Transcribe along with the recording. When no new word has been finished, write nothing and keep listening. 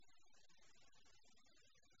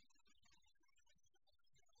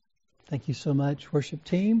Thank you so much, worship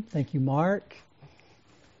team. Thank you, Mark.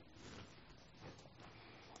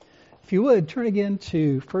 If you would, turn again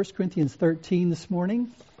to 1 Corinthians 13 this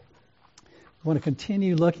morning. I want to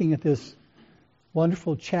continue looking at this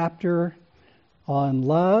wonderful chapter on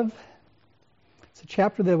love. It's a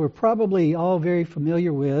chapter that we're probably all very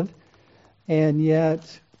familiar with, and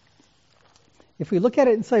yet if we look at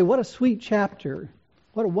it and say, what a sweet chapter,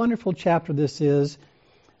 what a wonderful chapter this is,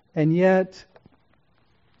 and yet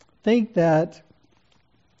think that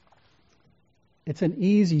it's an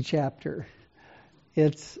easy chapter.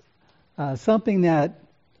 It's something that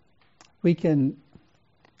we can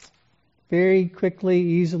very quickly,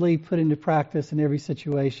 easily put into practice in every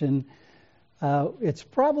situation. It's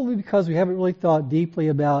probably because we haven't really thought deeply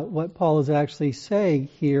about what Paul is actually saying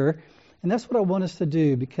here. And that's what I want us to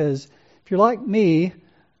do, because if you're like me,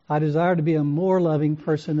 I desire to be a more loving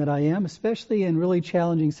person than I am, especially in really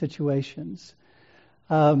challenging situations.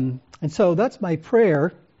 And so that's my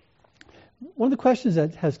prayer. One of the questions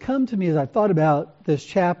that has come to me as I thought about this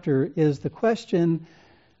chapter is the question,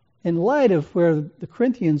 in light of where the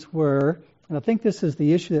Corinthians were, and I think this is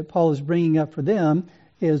the issue that Paul is bringing up for them,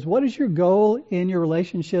 is what is your goal in your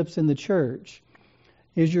relationships in the church?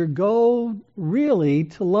 Is your goal really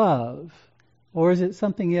to love, or is it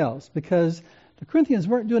something else? Because the Corinthians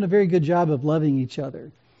weren't doing a very good job of loving each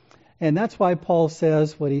other. And that's why Paul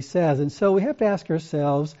says what he says. And so we have to ask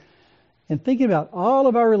ourselves, in thinking about all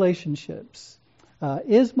of our relationships,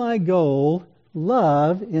 is my goal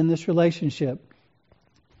love in this relationship?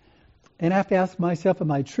 And I have to ask myself, am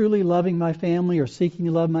I truly loving my family or seeking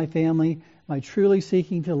to love my family? Am I truly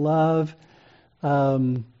seeking to love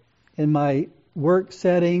in my work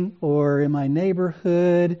setting or in my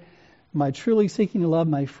neighborhood? Am I truly seeking to love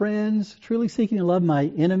my friends? Truly seeking to love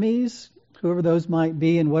my enemies? Whoever those might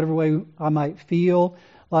be, in whatever way I might feel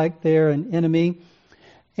like they're an enemy.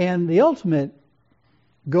 And the ultimate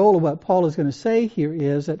goal of what Paul is going to say here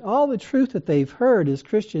is that all the truth that they've heard as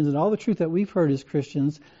Christians and all the truth that we've heard as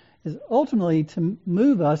Christians is ultimately to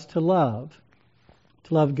move us to love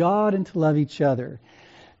God and to love each other.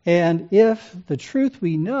 And if the truth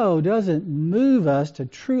we know doesn't move us to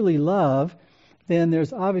truly love, then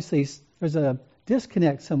there's a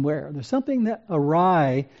disconnect somewhere. There's something that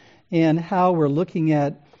awry in how we're looking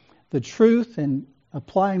at the truth and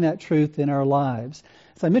applying that truth in our lives.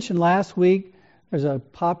 As I mentioned last week, there's a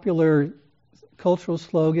popular cultural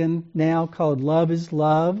slogan now called "Love is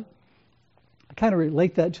Love." I kind of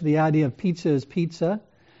relate that to the idea of pizza is pizza.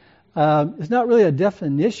 It's not really a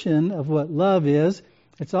definition of what love is.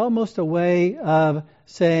 It's almost a way of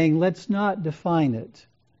saying, let's not define it.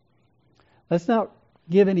 Let's not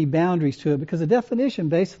give any boundaries to it, because the definition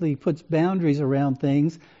basically puts boundaries around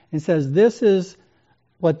things and says this is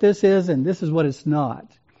what this is and this is what it's not.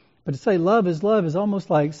 But to say love is almost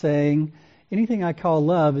like saying anything I call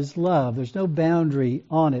love is love. There's no boundary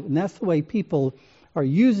on it. And that's the way people are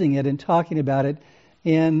using it and talking about it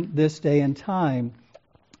in this day and time.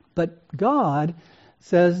 But God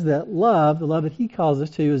says that love, the love that He calls us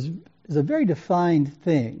to, is a very defined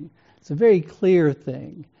thing. It's a very clear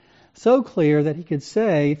thing. So clear that He could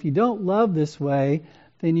say, if you don't love this way,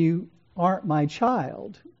 then you aren't my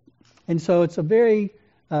child. And so it's a very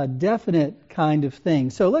definite kind of thing.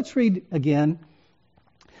 So let's read again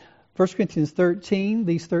 1 Corinthians 13,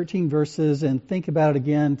 these 13 verses, and think about it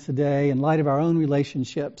again today in light of our own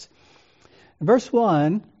relationships. In verse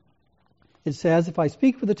 1, it says, if I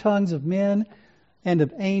speak with the tongues of men and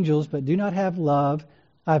of angels, but do not have love,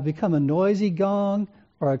 I have become a noisy gong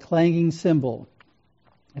or a clanging cymbal.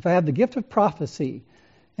 If I have the gift of prophecy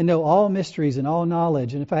and know all mysteries and all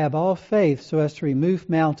knowledge, and if I have all faith so as to remove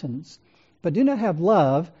mountains, but do not have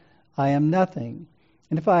love, I am nothing.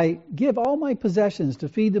 And if I give all my possessions to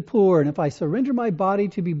feed the poor, and if I surrender my body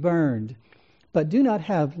to be burned, but do not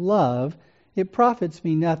have love, it profits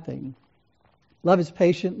me nothing. Love is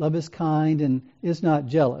patient, love is kind, and is not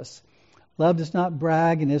jealous. Love does not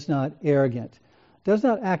brag and is not arrogant. It does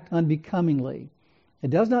not act unbecomingly. It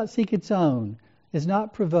does not seek its own, is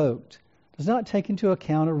not provoked, does not take into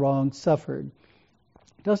account a wrong suffered,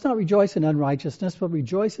 does not rejoice in unrighteousness, but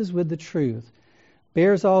rejoices with the truth,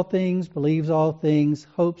 bears all things, believes all things,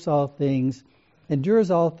 hopes all things,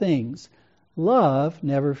 endures all things. Love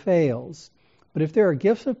never fails. But if there are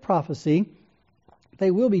gifts of prophecy,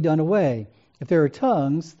 they will be done away. If there are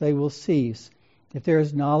tongues, they will cease. If there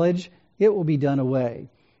is knowledge, it will be done away.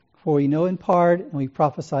 For we know in part, and we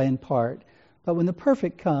prophesy in part. But when the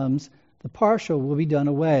perfect comes, the partial will be done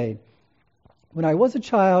away. When I was a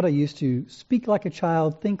child, I used to speak like a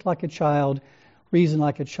child, think like a child, reason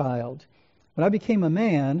like a child. When I became a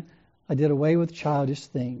man, I did away with childish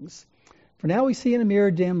things. For now we see in a mirror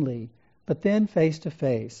dimly, but then face to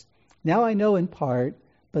face. Now I know in part,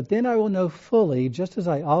 but then I will know fully, just as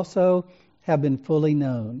I also have been fully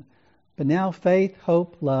known. But now faith,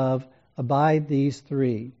 hope, love, abide these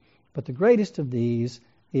three. But the greatest of these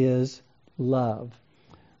is love.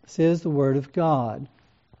 This is the Word of God.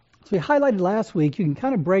 So we highlighted last week, you can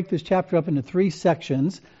kind of break this chapter up into three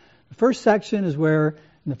sections. The first section is where,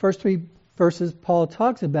 in the first three verses, Paul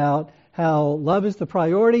talks about how love is the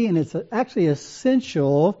priority and it's actually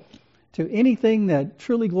essential to anything that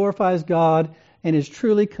truly glorifies God and is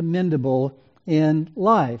truly commendable in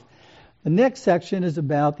life. The next section is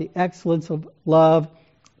about the excellence of love.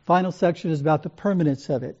 Final section is about the permanence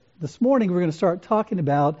of it. This morning we're going to start talking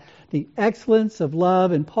about the excellence of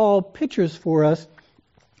love, and Paul pictures for us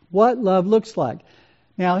what love looks like.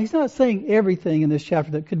 Now, he's not saying everything in this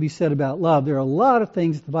chapter that could be said about love. There are a lot of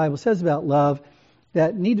things the Bible says about love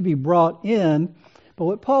that need to be brought in. But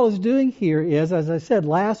what Paul is doing here is, as I said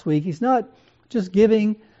last week, he's not just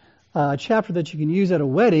giving a chapter that you can use at a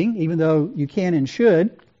wedding, even though you can and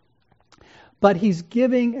should, but he's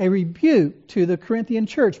giving a rebuke to the Corinthian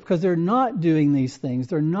church because they're not doing these things.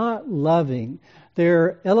 They're not loving.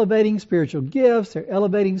 They're elevating spiritual gifts. They're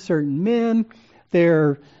elevating certain men.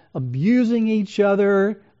 They're abusing each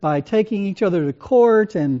other by taking each other to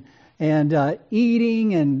court and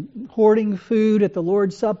eating and hoarding food at the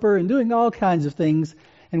Lord's Supper and doing all kinds of things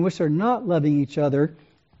in which they're not loving each other.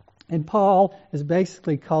 And Paul is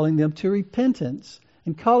basically calling them to repentance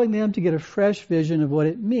and calling them to get a fresh vision of what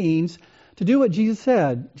it means to do what Jesus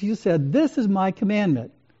said. Jesus said, "This is my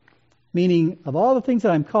commandment," meaning of all the things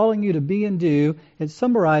that I'm calling you to be and do, it's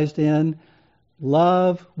summarized in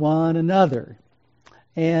love one another.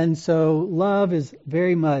 And so love is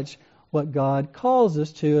very much what God calls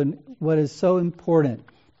us to and what is so important.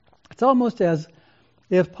 It's almost as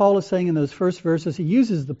if Paul is saying in those first verses, he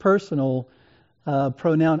uses the personal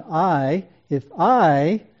pronoun I. If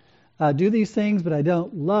I do these things but I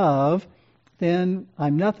don't love, then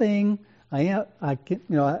I'm nothing. I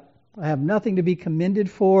have nothing to be commended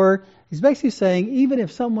for. He's basically saying, even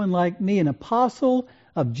if someone like me, an apostle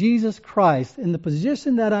of Jesus Christ, in the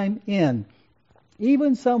position that I'm in,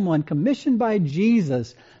 even someone commissioned by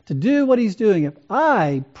Jesus to do what he's doing, if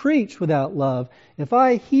I preach without love, if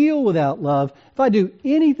I heal without love, if I do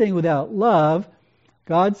anything without love,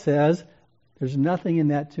 God says there's nothing in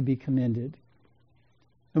that to be commended.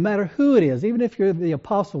 No matter who it is, even if you're the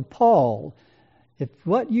Apostle Paul, if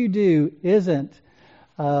what you do isn't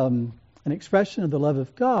an expression of the love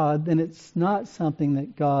of God, then it's not something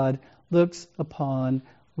that God looks upon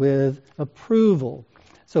with approval.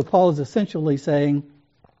 So Paul is essentially saying,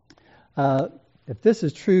 if this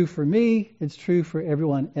is true for me, it's true for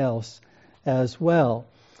everyone else as well.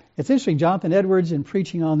 It's interesting, Jonathan Edwards, in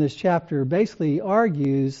preaching on this chapter, basically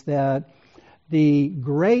argues that the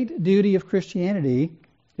great duty of Christianity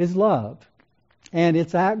is love. And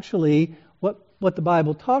it's actually what the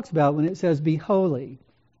Bible talks about when it says be holy.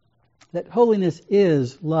 That holiness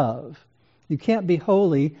is love. You can't be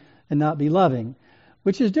holy and not be loving,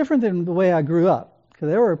 which is different than the way I grew up. Because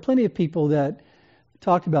there were plenty of people that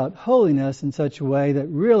talked about holiness in such a way that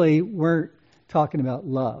really weren't talking about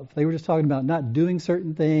love. They were just talking about not doing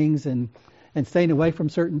certain things and staying away from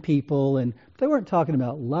certain people, and they weren't talking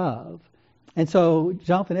about love. And so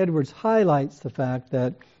Jonathan Edwards highlights the fact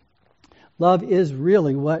that love is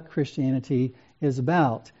really what Christianity is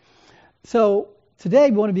about. So today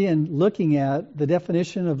we want to begin looking at the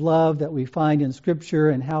definition of love that we find in Scripture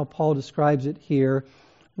and how Paul describes it here.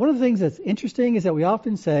 One of the things that's interesting is that we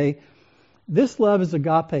often say, this love is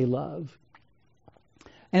agape love.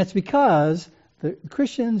 And it's because the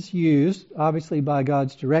Christians used, obviously by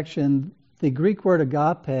God's direction, the Greek word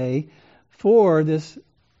agape for this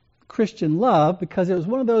Christian love because it was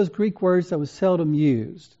one of those Greek words that was seldom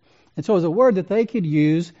used. And so it was a word that they could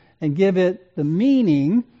use and give it the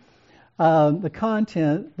meaning, the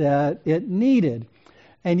content that it needed.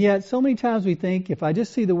 And yet so many times we think if I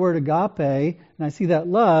just see the word agape and I see that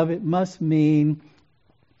love, it must mean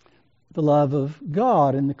the love of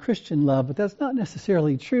God and the Christian love. But that's not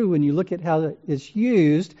necessarily true when you look at how it's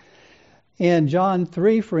used. In John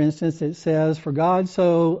 3, for instance, it says, "For God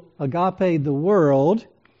so agape the world."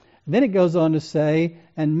 Then it goes on to say,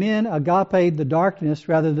 "And men agape the darkness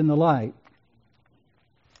rather than the light."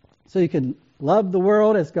 So you can love the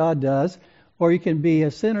world as God does, or you can be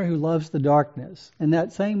a sinner who loves the darkness. And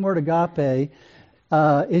that same word agape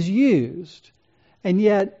is used. And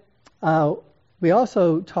yet we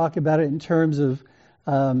also talk about it in terms of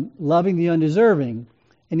loving the undeserving.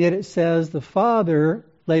 And yet it says the Father,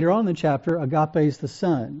 later on in the chapter, agapes the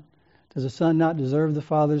Son. Does the Son not deserve the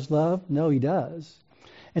Father's love? No, he does.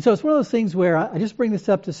 And so it's one of those things where I just bring this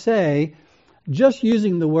up to say, just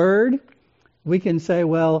using the word, we can say,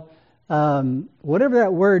 well, whatever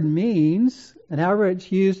that word means and however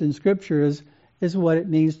it's used in Scripture is what it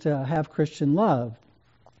means to have Christian love.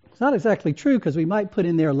 It's not exactly true because we might put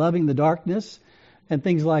in there loving the darkness and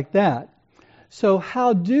things like that. So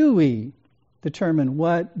how do we determine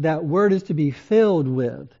what that word is to be filled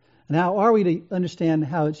with? And how are we to understand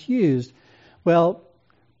how it's used? Well,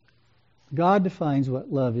 God defines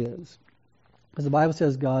what love is. Because the Bible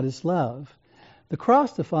says God is love. The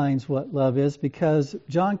cross defines what love is because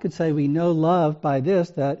John could say we know love by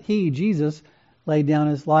this, that He, Jesus, laid down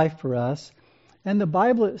His life for us. And the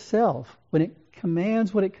Bible itself, when it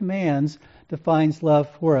commands what it commands, defines love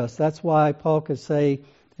for us. That's why Paul could say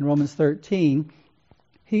in Romans 13,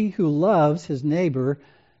 he who loves his neighbor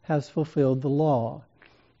has fulfilled the law.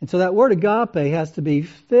 And so that word agape has to be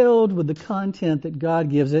filled with the content that God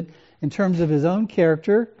gives it in terms of His own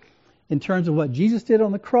character, in terms of what Jesus did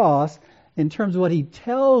on the cross, in terms of what He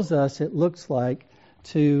tells us it looks like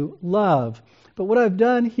to love. But what I've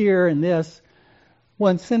done here in this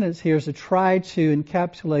one sentence here is to try to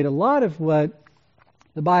encapsulate a lot of what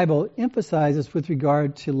the Bible emphasizes with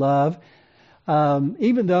regard to love,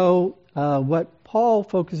 even though what Paul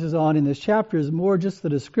focuses on in this chapter is more just the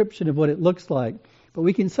description of what it looks like. But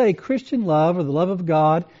we can say Christian love, or the love of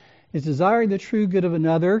God, is desiring the true good of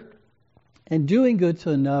another and doing good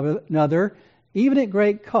to another, even at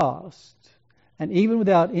great cost, and even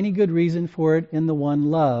without any good reason for it in the one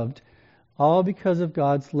loved, all because of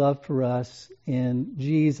God's love for us in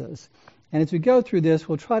Jesus. And as we go through this,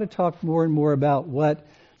 we'll try to talk more and more about what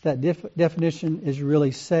that definition is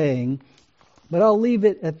really saying. But I'll leave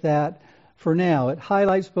it at that for now. It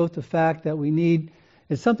highlights both the fact that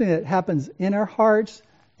it's something that happens in our hearts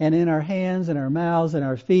and in our hands and our mouths and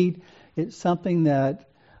our feet. It's something that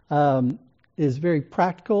is very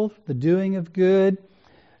practical, the doing of good.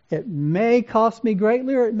 It may cost me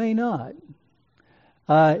greatly or it may not.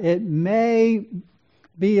 It may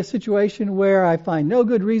be a situation where I find no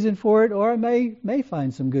good reason for it, or I may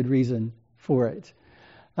find some good reason for it.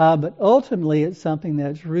 But ultimately, it's something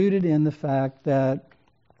that's rooted in the fact that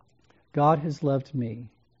God has loved me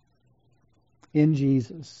in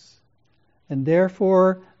Jesus. And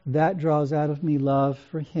therefore, that draws out of me love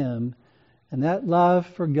for Him. And that love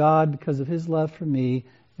for God, because of His love for me,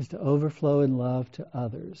 is to overflow in love to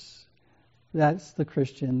others. That's the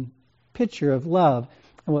Christian picture of love.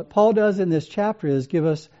 And what Paul does in this chapter is give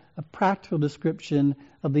us a practical description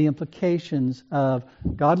of the implications of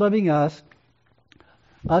God loving us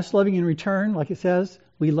loving in return, like it says,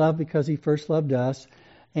 we love because He first loved us,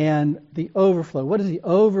 and the overflow. What is the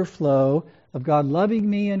overflow of God loving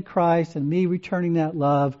me in Christ and me returning that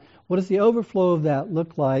love? What does the overflow of that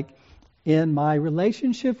look like in my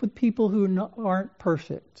relationship with people who aren't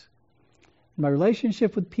perfect? My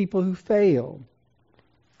relationship with people who fail,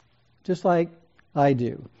 just like I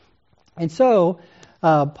do. And so,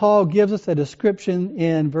 Paul gives us a description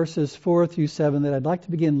in verses 4 through 7 that I'd like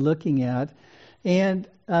to begin looking at. And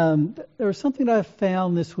there was something that I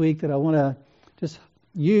found this week that I want to just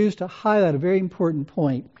use to highlight a very important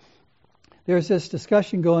point. There's this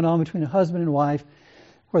discussion going on between a husband and wife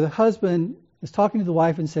where the husband is talking to the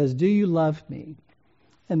wife and says, "Do you love me?"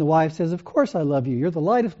 And the wife says, "Of course I love you. You're the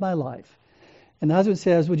light of my life." And the husband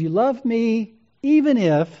says, "Would you love me even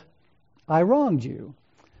if I wronged you?"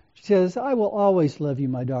 She says, "I will always love you,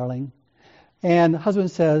 my darling." And the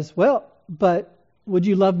husband says, "Well, but would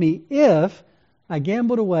you love me if I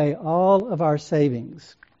gambled away all of our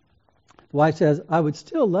savings?" The wife says, "I would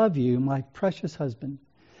still love you, my precious husband."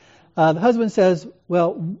 The husband says,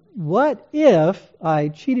 "Well, what if I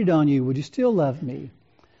cheated on you? Would you still love me?"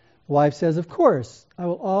 The wife says, "Of course, I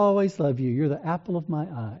will always love you. You're the apple of my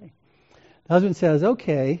eye." The husband says,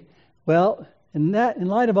 "Okay, well, in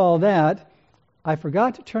light of all that, I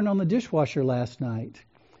forgot to turn on the dishwasher last night."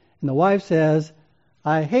 And the wife says,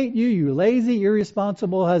 "I hate you, you lazy,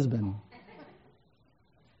 irresponsible husband."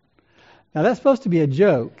 Now that's supposed to be a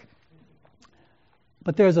joke,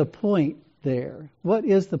 but there's a point there. What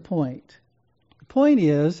is the point? The point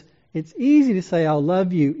is, it's easy to say I'll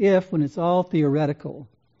love you if when it's all theoretical.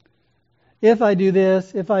 If I do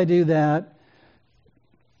this, if I do that.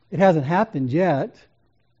 It hasn't happened yet.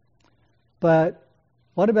 But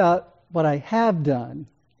what about what I have done?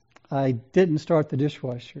 I didn't start the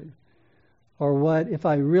dishwasher. Or what if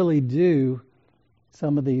I really do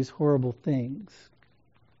some of these horrible things?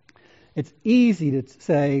 It's easy to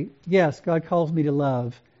say, yes, God calls me to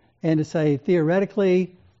love, and to say,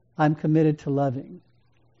 theoretically, I'm committed to loving.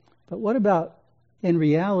 But what about in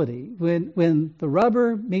reality? When the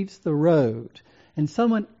rubber meets the road, and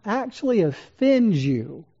someone actually offends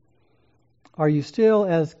you, are you still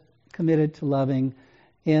as committed to loving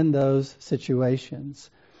in those situations?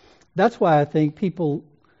 That's why I think people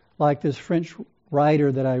like this French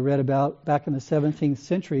writer that I read about back in the 17th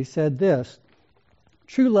century said this: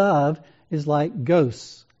 true love is like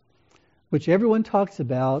ghosts, which everyone talks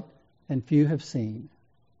about and few have seen.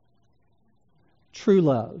 True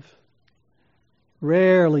love,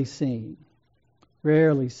 rarely seen,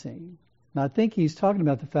 rarely seen. And I think he's talking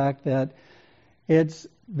about the fact that it's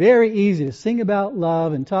very easy to sing about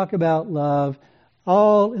love and talk about love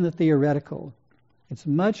all in the theoretical. It's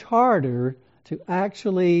much harder to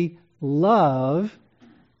actually love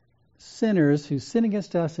sinners who sin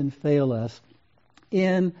against us and fail us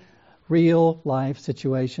in real life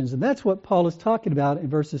situations. And that's what Paul is talking about in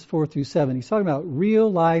verses 4 through 7. He's talking about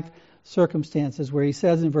real life circumstances where he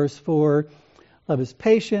says in verse 4, love is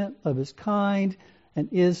patient, love is kind, and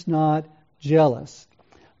is not jealous.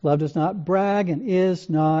 Love does not brag and is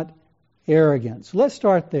not arrogant. So let's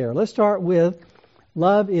start there. Let's start with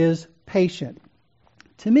love is patient.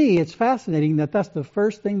 To me, it's fascinating that that's the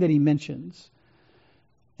first thing that he mentions.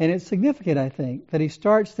 And it's significant, I think, that he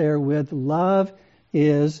starts there with love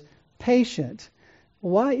is patient.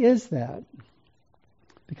 Why is that?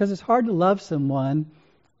 Because it's hard to love someone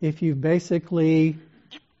if you've basically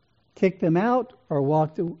kicked them out or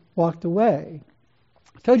walked away.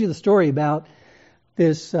 I told you the story about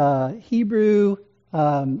this Hebrew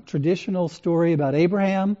traditional story about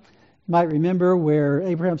Abraham. You might remember where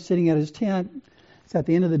Abraham's sitting at his tent. It's at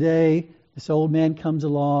the end of the day. This old man comes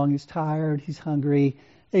along. He's tired. He's hungry.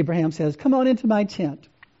 Abraham says, come on into my tent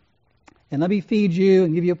and let me feed you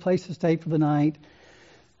and give you a place to stay for the night.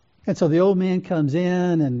 And so the old man comes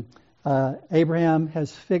in, and Abraham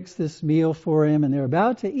has fixed this meal for him, and they're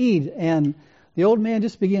about to eat. And the old man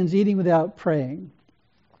just begins eating without praying.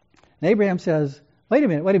 And Abraham says, wait a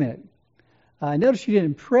minute. I noticed you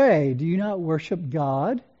didn't pray. Do you not worship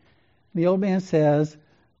God? And the old man says,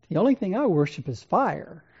 the only thing I worship is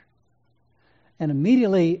fire. And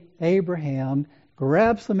immediately Abraham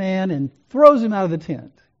grabs the man and throws him out of the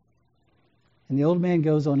tent. And the old man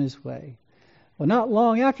goes on his way. Well, not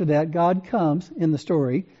long after that, God comes, in the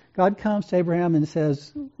story, God comes to Abraham and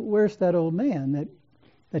says, where's that old man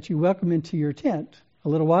that you welcomed into your tent a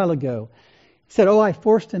little while ago? He said, I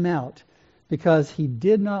forced him out because he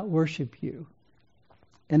did not worship you.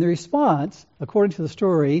 And the response, according to the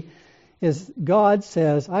story, is God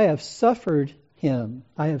says, I have suffered him.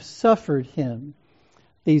 I have suffered him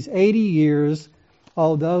these 80 years,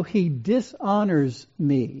 although he dishonors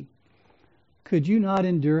me. Could you not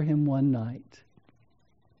endure him one night?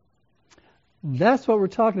 That's what we're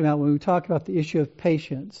talking about when we talk about the issue of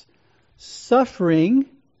patience. Suffering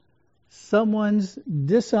someone's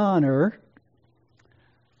dishonor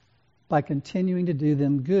by continuing to do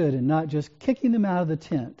them good and not just kicking them out of the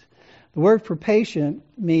tent. The word for patient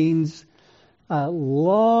means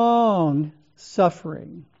long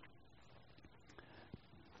suffering.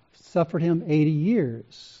 Suffered him 80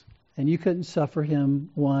 years, and you couldn't suffer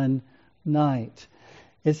him one night.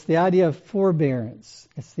 It's the idea of forbearance.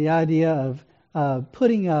 It's the idea of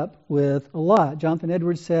putting up with a lot. Jonathan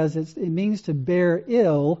Edwards says it means to bear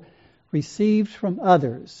ill received from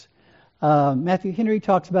others. Matthew Henry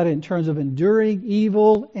talks about it in terms of enduring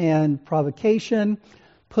evil and provocation,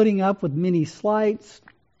 putting up with many slights,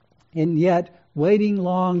 and yet waiting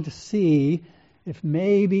long to see if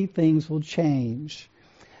maybe things will change.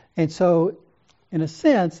 And so, in a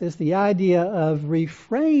sense, it's the idea of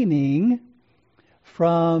refraining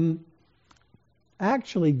from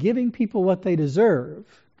actually giving people what they deserve.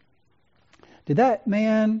 Did that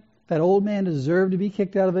old man deserve to be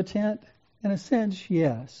kicked out of the tent? In a sense,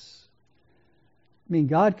 yes. I mean,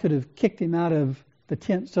 God could have kicked him out of the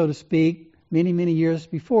tent, so to speak, many, many years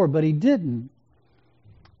before, but he didn't.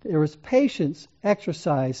 There was patience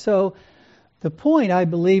exercised. So the point, I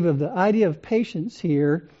believe, of the idea of patience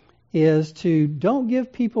here is to don't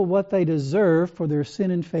give people what they deserve for their sin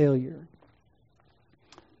and failure.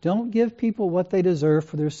 Don't give people what they deserve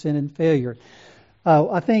for their sin and failure.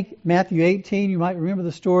 I think Matthew 18, you might remember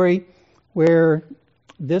the story where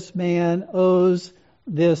this man owes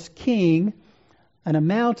this king an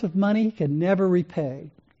amount of money he can never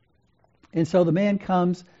repay. And so the man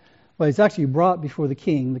comes, he's actually brought before the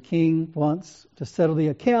king. The king wants to settle the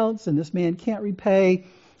accounts, and this man can't repay.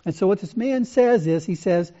 And so what this man says is, he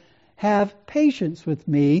says, have patience with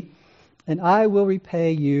me, and I will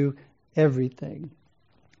repay you everything.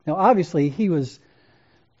 Now, obviously, he was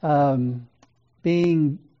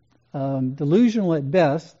being delusional at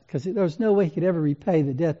best, because there was no way he could ever repay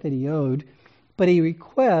the debt that he owed. But he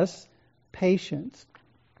requests patience.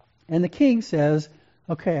 And the king says,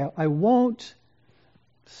 okay, I won't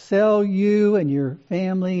sell you and your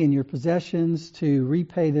family and your possessions to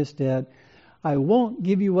repay this debt. I won't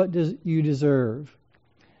give you what you deserve.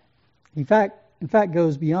 In fact,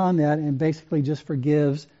 goes beyond that and basically just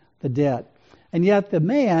forgives the debt. And yet the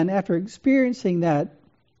man, after experiencing that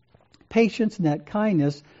patience and that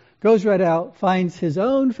kindness, goes right out, finds his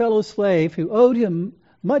own fellow slave who owed him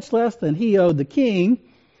much less than he owed the king,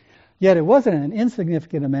 yet it wasn't an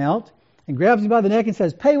insignificant amount, and grabs him by the neck and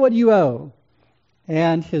says, pay what you owe.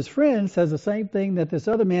 And his friend says the same thing that this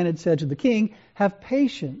other man had said to the king, have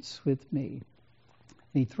patience with me.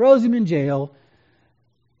 And he throws him in jail,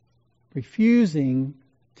 refusing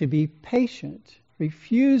to be patient,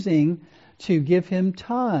 refusing to give him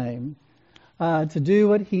time to do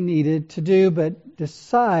what he needed to do, but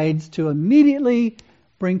decides to immediately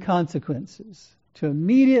bring consequences, to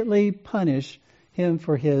immediately punish him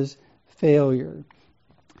for his failure.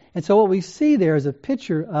 And so what we see there is a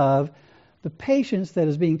picture of the patience that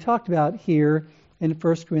is being talked about here in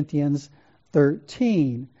 1 Corinthians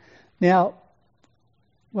 13. Now,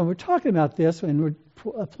 when we're talking about this, when we're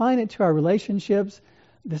applying it to our relationships,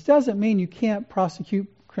 this doesn't mean you can't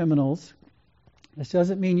prosecute criminals. This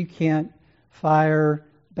doesn't mean you can't fire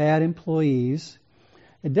bad employees.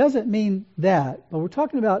 It doesn't mean that, but we're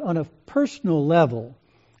talking about on a personal level.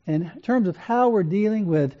 In terms of how we're dealing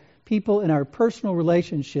with people in our personal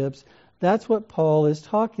relationships, that's what Paul is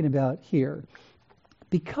talking about here.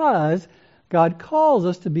 Because God calls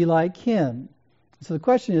us to be like Him. So the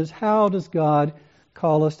question is, how does God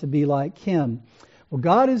call us to be like Him? Well,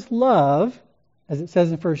 God is love, as it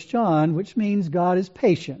says in 1 John, which means God is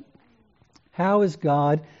patient. How is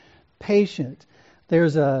God patient?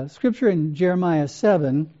 There's a scripture in Jeremiah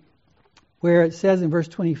 7 where it says in verse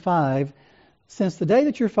 25, since the day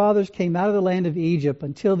that your fathers came out of the land of Egypt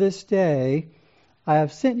until this day, I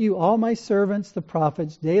have sent you all my servants, the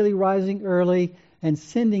prophets, daily rising early and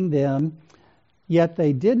sending them, yet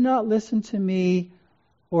they did not listen to me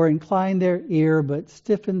or incline their ear, but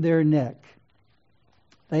stiffened their neck.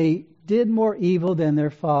 They did more evil than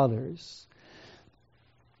their fathers.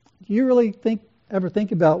 Do you really ever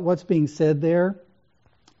think about what's being said there?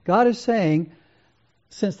 God is saying,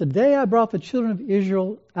 since the day I brought the children of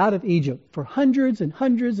Israel out of Egypt, for hundreds and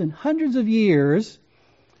hundreds and hundreds of years,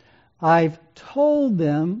 I've told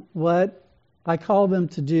them what I call them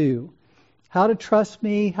to do. How to trust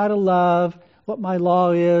me, how to love, what my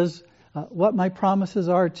law is, what my promises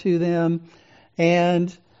are to them.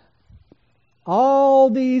 And all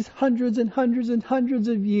these hundreds and hundreds and hundreds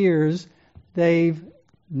of years, they've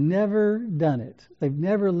never done it. They've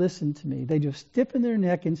never listened to me. They just stiffened their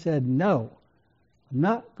neck and said, no, I'm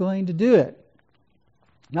not going to do it.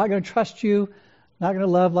 I'm not going to trust you, not going to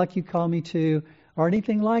love like you call me to, or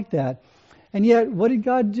anything like that. And yet, what did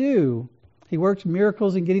God do? He worked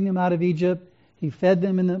miracles in getting them out of Egypt. He fed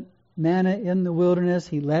them in the manna in the wilderness.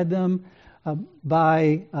 He led them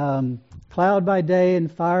by cloud by day and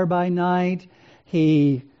fire by night.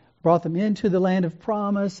 He brought them into the land of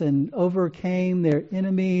promise and overcame their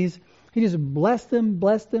enemies. He just blessed them,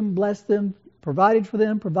 provided for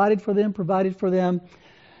them.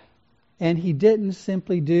 And He didn't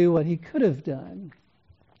simply do what He could have done.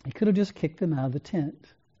 He could have just kicked them out of the tent.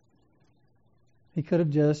 He could have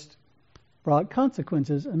just brought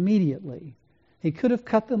consequences immediately. He could have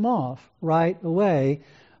cut them off right away.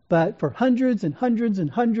 But for hundreds and hundreds and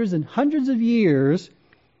hundreds and hundreds of years,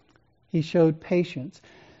 He showed patience.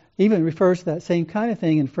 Even refers to that same kind of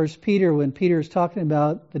thing in 1 Peter when Peter is talking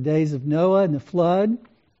about the days of Noah and the flood.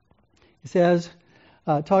 He says,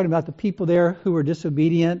 talking about the people there who were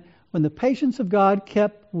disobedient, when the patience of God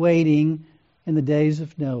kept waiting in the days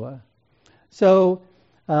of Noah. So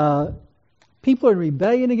people are in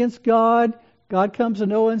rebellion against God. God comes to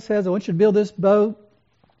Noah and says, I want you to build this boat.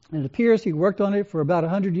 And it appears he worked on it for about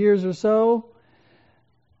 100 years or so.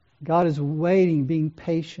 God is waiting, being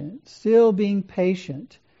patient, still being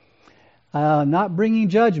patient, not bringing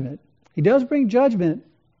judgment. He does bring judgment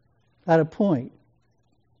at a point,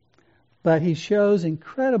 but He shows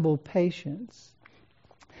incredible patience,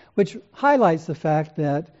 which highlights the fact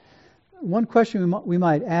that one question we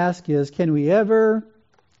might ask is, can we ever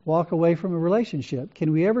walk away from a relationship?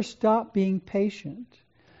 Can we ever stop being patient?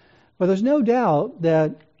 Well, there's no doubt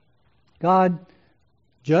that God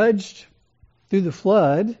judged through the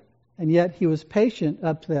flood, and yet He was patient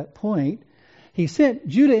up to that point. He sent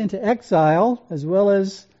Judah into exile as well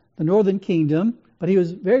as the northern kingdom, but He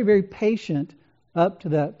was very, very patient up to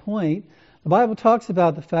that point. The Bible talks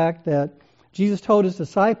about the fact that Jesus told His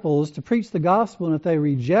disciples to preach the gospel, and if they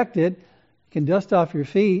reject it, you can dust off your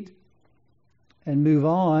feet and move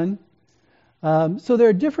on. So there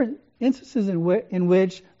are different instances in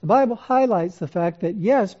which the Bible highlights the fact that,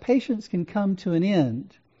 yes, patience can come to an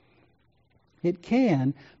end. It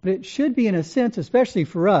can, but it should be, in a sense, especially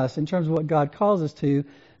for us, in terms of what God calls us to,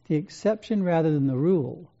 the exception rather than the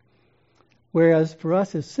rule. Whereas for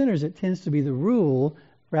us as sinners, it tends to be the rule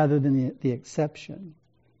rather than the exception.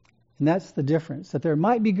 And that's the difference, that there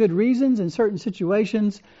might be good reasons in certain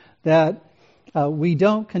situations that we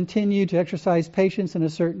don't continue to exercise patience in a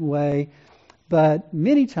certain way, but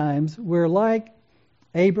many times we're like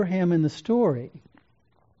Abraham in the story.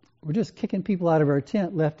 We're just kicking people out of our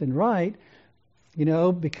tent left and right,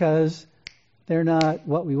 because they're not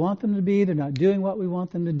what we want them to be, they're not doing what we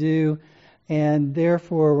want them to do, and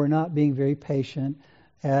therefore we're not being very patient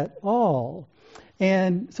at all.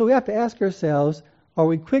 And so we have to ask ourselves, are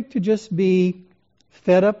we quick to just be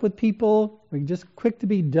fed up with people? Are we just quick to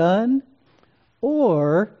be done?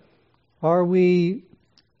 Or are we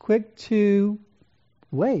quick to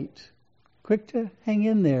wait, quick to hang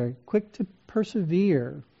in there, quick to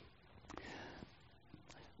persevere?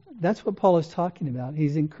 That's what Paul is talking about.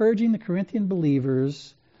 He's encouraging the Corinthian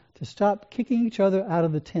believers to stop kicking each other out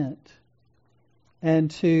of the tent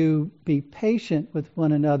and to be patient with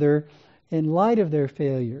one another in light of their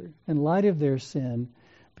failure, in light of their sin,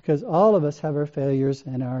 because all of us have our failures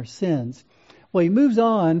and our sins. Well, he moves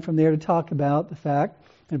on from there to talk about the fact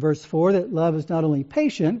in verse 4 that love is not only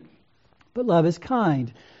patient, but love is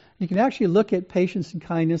kind. You can actually look at patience and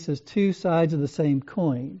kindness as two sides of the same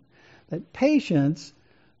coin. That patience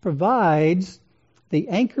provides the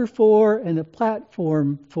anchor for and the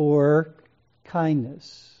platform for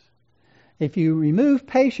kindness. If you remove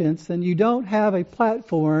patience, then you don't have a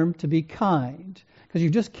platform to be kind, because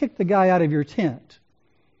you've just kicked the guy out of your tent.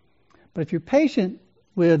 But if you're patient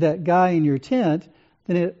with that guy in your tent,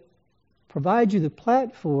 then it provides you the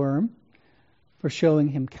platform for showing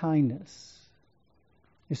him kindness.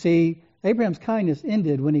 You see, Abraham's kindness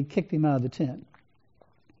ended when he kicked him out of the tent.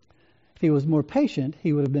 If he was more patient,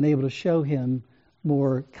 he would have been able to show him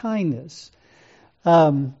more kindness.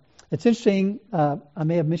 It's interesting, I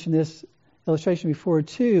may have mentioned this illustration before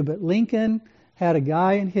too, but Lincoln had a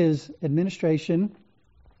guy in his administration,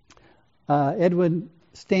 Edwin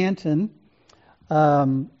Stanton,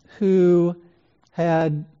 who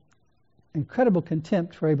had incredible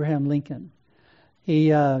contempt for Abraham Lincoln. He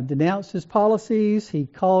denounced his policies. He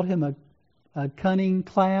called him a cunning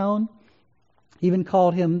clown, even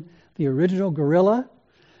called him the original gorilla.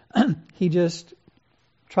 He just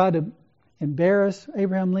tried to embarrass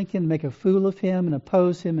Abraham Lincoln, make a fool of him, and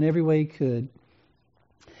oppose him in every way he could.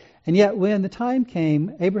 And yet when the time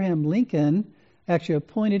came, Abraham Lincoln actually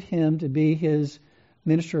appointed him to be his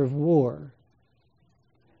minister of war,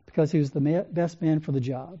 because he was the best man for the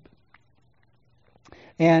job.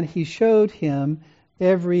 And he showed him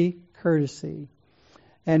every courtesy.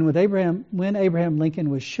 And when Abraham Lincoln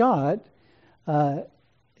was shot,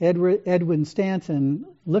 Edwin Stanton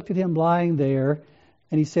looked at him lying there,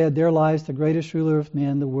 and he said, "There lies the greatest ruler of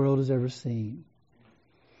men the world has ever seen."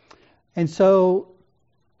 And so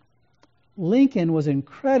Lincoln was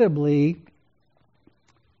incredibly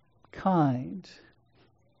kind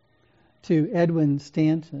to Edwin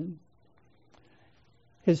Stanton.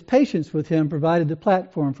 His patience with him provided the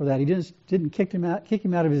platform for that. He didn't kick him out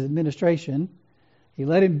of his administration. He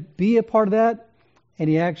let him be a part of that, and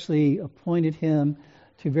he actually appointed him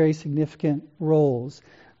to very significant roles.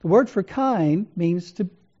 The word for kind means to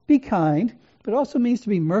be kind, but also means to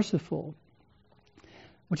be merciful,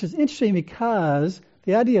 which is interesting because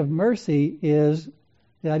the idea of mercy is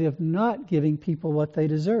the idea of not giving people what they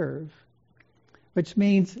deserve, which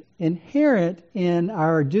means inherent in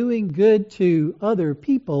our doing good to other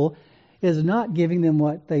people is not giving them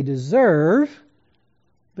what they deserve,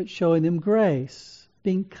 but showing them grace,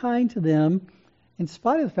 being kind to them in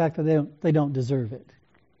spite of the fact that they don't deserve it.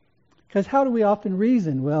 Because how do we often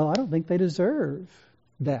reason? Well, I don't think they deserve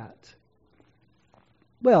that.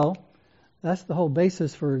 Well, that's the whole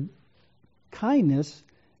basis for kindness,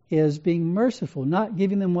 is being merciful, not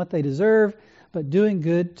giving them what they deserve, but doing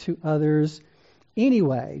good to others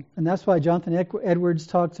anyway. And that's why Jonathan Edwards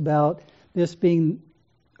talks about this being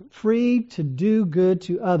free to do good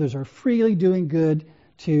to others, or freely doing good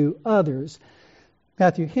to others.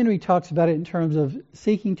 Matthew Henry talks about it in terms of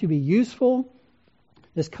seeking to be useful.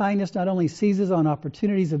 This kindness not only seizes on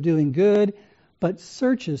opportunities of doing good, but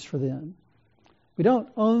searches for them. We don't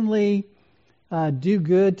only do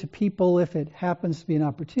good to people if it happens to be an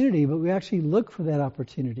opportunity, but we actually look for that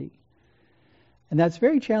opportunity. And that's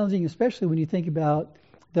very challenging, especially when you think about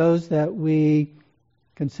those that we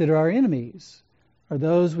consider our enemies, or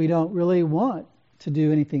those we don't really want to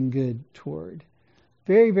do anything good toward.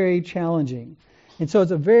 very, very challenging. And so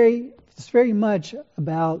it's very much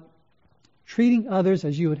about treating others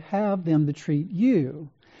as you would have them to treat you.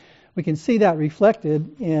 We can see that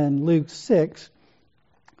reflected in Luke 6,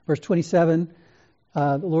 verse 27.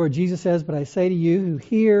 The Lord Jesus says, "But I say to you who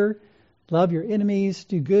hear, love your enemies,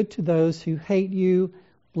 do good to those who hate you,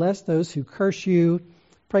 bless those who curse you,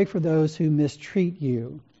 pray for those who mistreat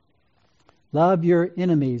you." Love your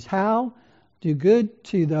enemies. How? Do good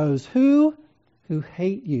to those who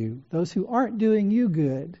hate you, those who aren't doing you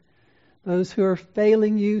good, those who are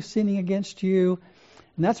failing you, sinning against you.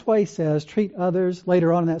 And that's why he says, treat others,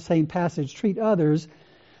 later on in that same passage, treat others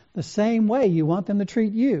the same way you want them to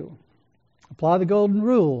treat you. Apply the golden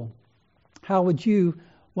rule. How would you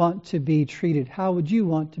want to be treated? How would you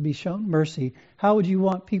want to be shown mercy? How would you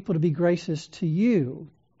want people to be gracious to you?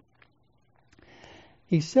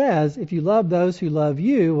 He says, if you love those who love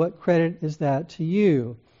you, what credit is that to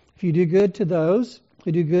you? If you do good to those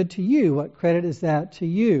who do good to you, what credit is that to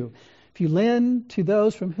you? If you lend to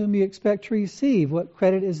those from whom you expect to receive, what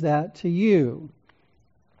credit is that to you?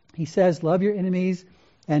 He says, love your enemies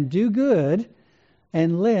and do good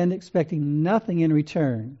and lend, expecting nothing in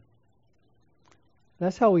return.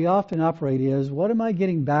 That's how we often operate is, what am I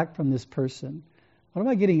getting back from this person? What am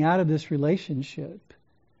I getting out of this relationship?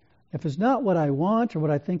 If it's not what I want or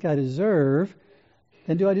what I think I deserve,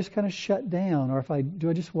 then do I just kind of shut down? Or do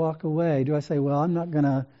I just walk away? Do I say, well, I'm not going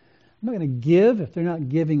to give if they're not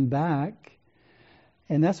giving back?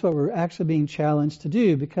 And that's what we're actually being challenged to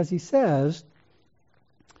do, because he says,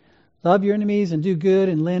 love your enemies and do good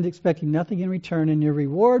and lend, expecting nothing in return, and your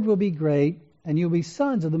reward will be great, and you'll be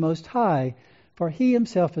sons of the Most High, for he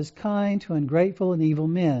himself is kind to ungrateful and evil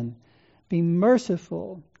men. Be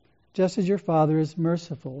merciful, just as your Father is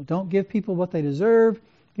merciful. Don't give people what they deserve.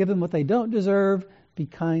 Give them what they don't deserve. Be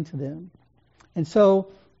kind to them. And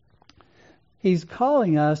so he's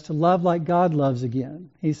calling us to love like God loves again.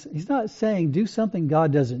 He's not saying do something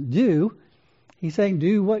God doesn't do. He's saying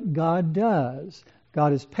do what God does.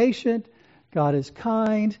 God is patient. God is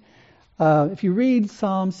kind. If you read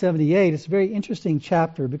Psalm 78, it's a very interesting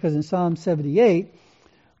chapter, because in Psalm 78,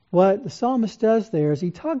 what the psalmist does there is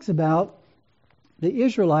he talks about the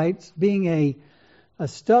Israelites being a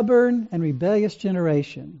stubborn and rebellious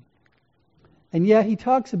generation. And yet he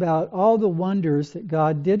talks about all the wonders that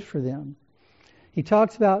God did for them. He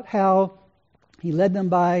talks about how he led them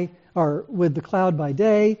with the cloud by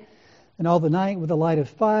day, and all the night with the light of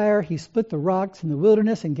fire. He split the rocks in the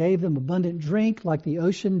wilderness and gave them abundant drink like the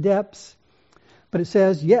ocean depths. But it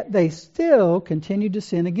says, yet they still continued to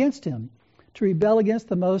sin against him, to rebel against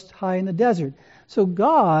the Most High in the desert. So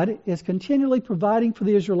God is continually providing for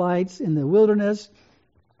the Israelites in the wilderness,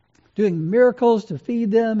 doing miracles to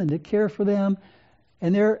feed them and to care for them.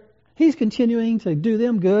 And he's continuing to do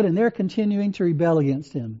them good, and they're continuing to rebel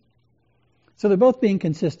against him. So they're both being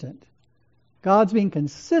consistent. God's being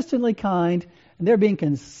consistently kind, and they're being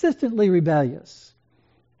consistently rebellious.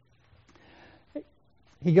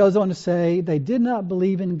 He goes on to say, they did not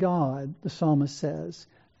believe in God, the psalmist says.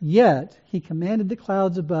 Yet he commanded the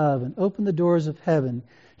clouds above and opened the doors of heaven.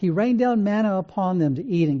 He rained down manna upon them to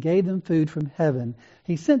eat and gave them food from heaven.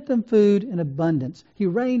 He sent them food in abundance. He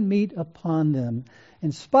rained meat upon them.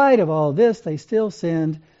 In spite of all this, they still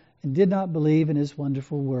sinned and did not believe in his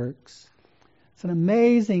wonderful works. It's an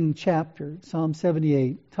amazing chapter, Psalm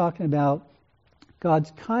 78, talking about God's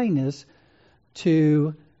kindness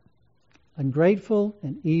to ungrateful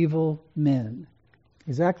and evil men.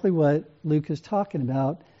 Exactly what Luke is talking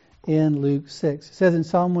about in Luke 6. It says in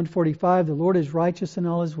Psalm 145, the Lord is righteous in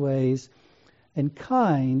all his ways and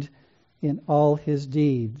kind in all his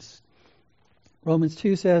deeds. Romans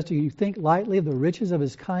 2 says, do you think lightly of the riches of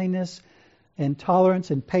his kindness and tolerance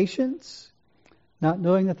and patience, not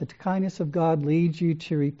knowing that the kindness of God leads you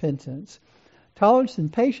to repentance? Tolerance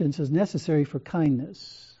and patience is necessary for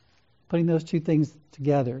kindness, putting those two things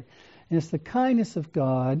together. And it's the kindness of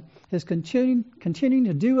God is continuing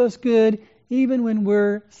to do us good even when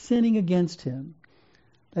we're sinning against him.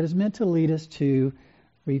 That is meant to lead us to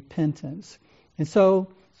repentance. And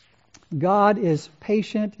so God is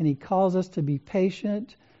patient, and he calls us to be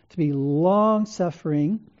patient, to be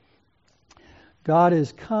long-suffering. God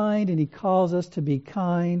is kind, and he calls us to be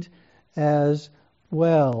kind as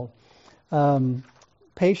well.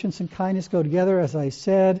 Patience and kindness go together, as I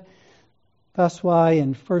said. That's why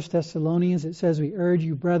in 1 Thessalonians it says, we urge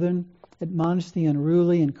you, brethren, admonish the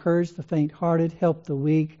unruly, encourage the faint-hearted, help the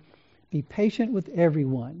weak, be patient with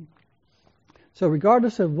everyone. So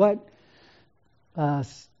regardless of what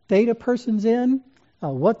state a person's in,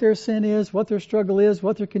 what their sin is, what their struggle is,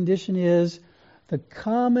 what their condition is, the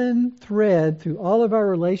common thread through all of our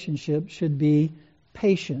relationships should be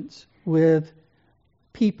patience with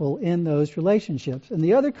people in those relationships. And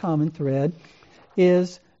the other common thread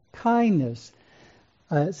is kindness.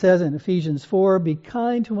 It says in Ephesians 4, be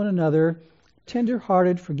kind to one another,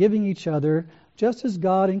 tender-hearted, forgiving each other, just as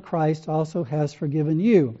God in Christ also has forgiven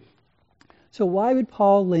you. So why would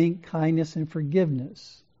Paul link kindness and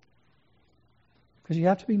forgiveness? Because you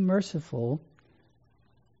have to be merciful,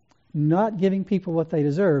 not giving people what they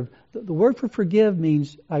deserve. The word for forgive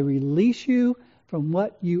means I release you from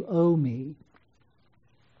what you owe me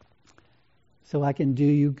so I can do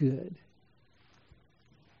you good.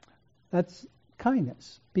 That's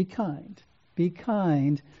kindness. Be kind. Be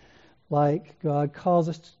kind like God calls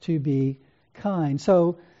us to be kind.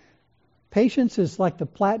 So patience is like the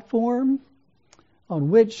platform on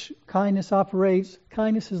which kindness operates.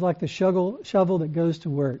 Kindness is like the shovel that goes to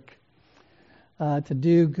work to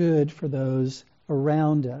do good for those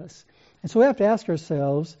around us. And so we have to ask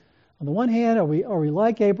ourselves, on the one hand, are we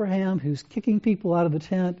like Abraham, who's kicking people out of the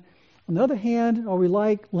tent? On the other hand, are we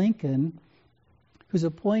like Lincoln, who's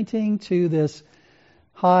appointing to this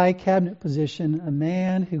high cabinet position a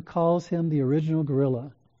man who calls him the original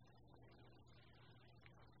guerrilla?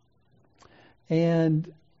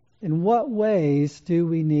 And in what ways do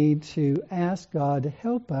we need to ask God to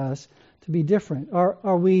help us to be different?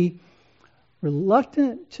 Are we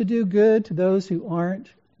reluctant to do good to those who aren't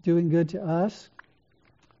doing good to us?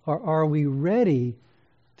 Or are we ready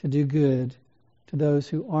to do good to those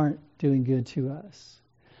who aren't doing good to us?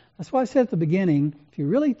 That's why I said at the beginning, if you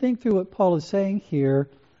really think through what Paul is saying here,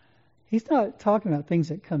 he's not talking about things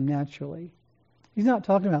that come naturally. He's not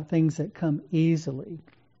talking about things that come easily.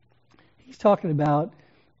 He's talking about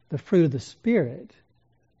the fruit of the Spirit.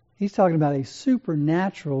 He's talking about a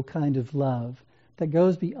supernatural kind of love that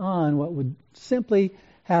goes beyond what would simply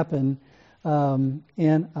happen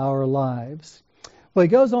in our lives. Well, he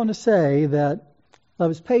goes on to say that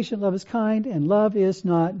love is patient, love is kind, and love is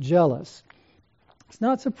not jealous. It's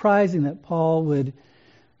not surprising that Paul would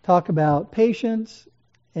talk about patience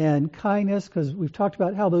and kindness, because we've talked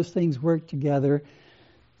about how those things work together.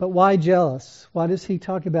 But why jealous? Why does he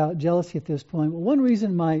talk about jealousy at this point? Well, one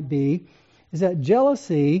reason might be is that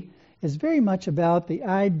jealousy is very much about the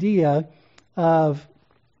idea of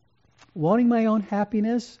wanting my own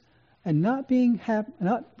happiness and not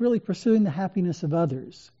really pursuing the happiness of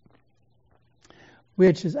others,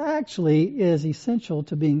 which is essential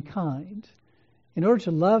to being kind. In order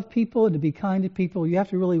to love people and to be kind to people, you have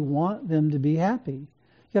to really want them to be happy. You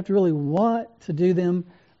have to really want to do them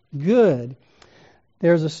good.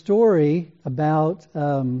 There's a story about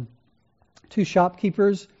two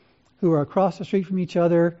shopkeepers who are across the street from each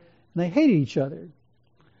other, and they hated each other.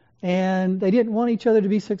 And they didn't want each other to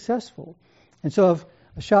be successful. And so if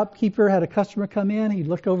a shopkeeper had a customer come in, he'd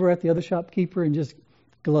look over at the other shopkeeper and just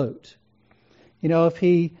gloat. You know, if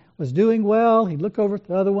he was doing well, he'd look over at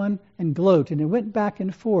the other one and gloat. And it went back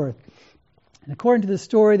and forth. And according to the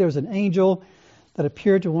story, there was an angel that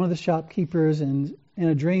appeared to one of the shopkeepers in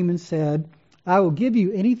a dream and said, I will give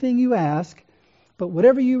you anything you ask, but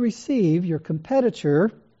whatever you receive, your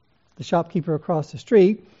competitor, the shopkeeper across the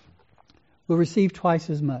street, will receive twice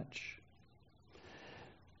as much.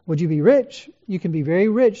 Would you be rich? You can be very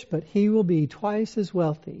rich, but he will be twice as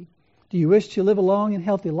wealthy. Do you wish to live a long and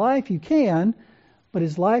healthy life? You can, but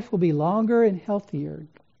his life will be longer and healthier.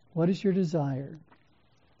 What is your desire?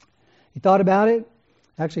 He thought about it,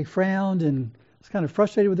 actually frowned and was kind of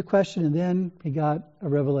frustrated with the question, and then he got a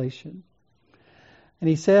revelation. And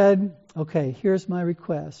he said, okay, here's my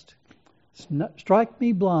request. Strike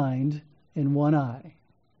me blind in one eye.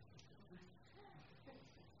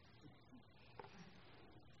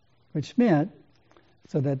 Which meant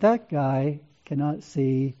so that guy cannot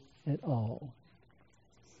see at all.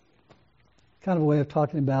 Kind of a way of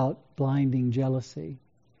talking about blinding jealousy.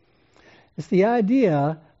 It's the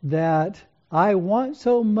idea that I want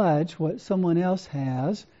so much what someone else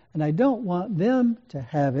has, and I don't want them to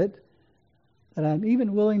have it, that I'm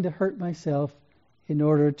even willing to hurt myself in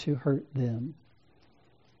order to hurt them.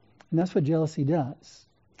 And that's what jealousy does.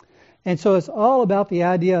 And so it's all about the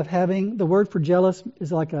idea of having, the word for jealous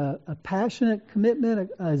is like a passionate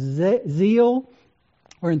commitment, a zeal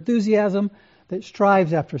or enthusiasm that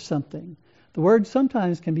strives after something. The word many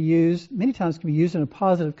times can be used in a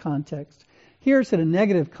positive context. Here it's in a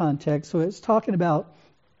negative context, so it's talking about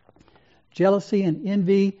jealousy and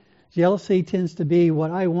envy. Jealousy tends to be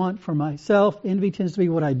what I want for myself. Envy tends to be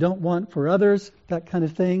what I don't want for others, that kind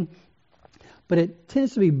of thing. But it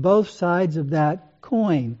tends to be both sides of that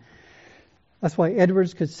coin. That's why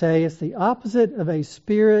Edwards could say it's the opposite of a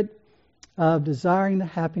spirit of desiring the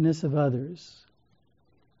happiness of others,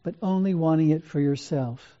 but only wanting it for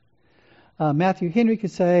yourself. Matthew Henry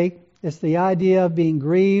could say it's the idea of being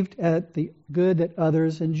grieved at the good that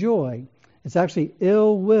others enjoy. It's actually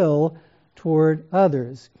ill will toward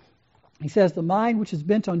others. He says the mind which is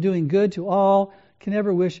bent on doing good to all can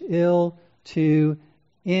never wish ill to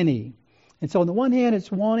any. And so on the one hand,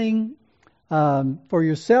 it's wanting for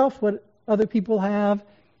yourself what other people have,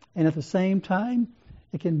 and at the same time,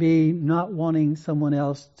 it can be not wanting someone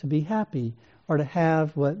else to be happy or to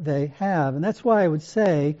have what they have. And that's why I would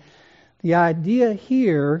say the idea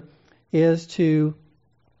here is to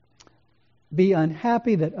be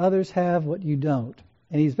unhappy that others have what you don't.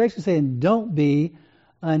 And he's basically saying, don't be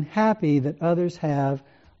unhappy that others have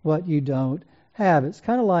what you don't have. It's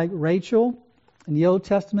kind of like Rachel in the Old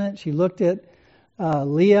Testament. She looked at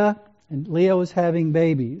Leah, and Leah was having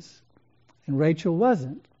babies, and Rachel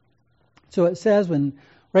wasn't. So it says when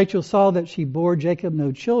Rachel saw that she bore Jacob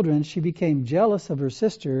no children, she became jealous of her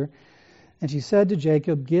sister, and she said to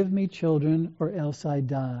Jacob, give me children or else I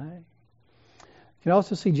die. You can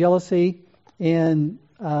also see jealousy in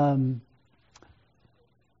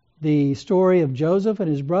the story of Joseph and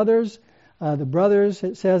his brothers. The brothers,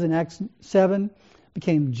 it says in Acts 7,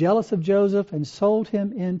 became jealous of Joseph and sold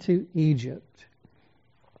him into Egypt.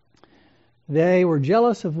 They were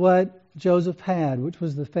jealous of what Joseph had, which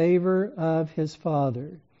was the favor of his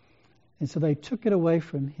father. And so they took it away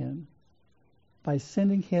from him by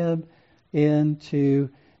sending him into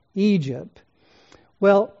Egypt.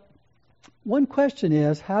 Well, one question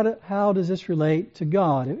is, how does this relate to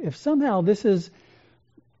God? If somehow this is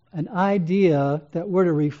an idea that we're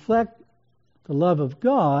to reflect the love of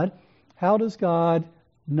God, how does God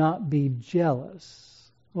not be jealous?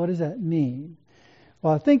 What does that mean?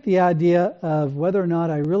 Well, I think the idea of whether or not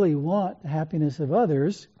I really want the happiness of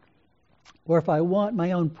others, or if I want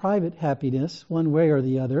my own private happiness, one way or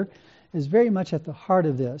the other, is very much at the heart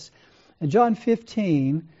of this. In John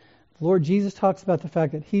 15, the Lord Jesus talks about the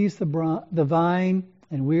fact that He's the vine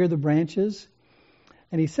and we're the branches.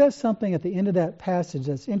 And He says something at the end of that passage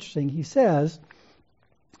that's interesting. He says,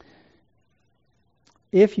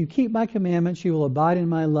 if you keep my commandments, you will abide in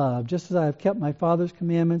my love, just as I have kept my Father's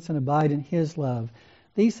commandments and abide in His love.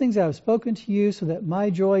 These things I have spoken to you so that my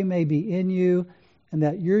joy may be in you and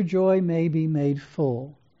that your joy may be made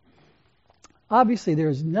full. Obviously, there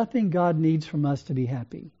is nothing God needs from us to be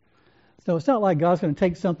happy. So it's not like God's going to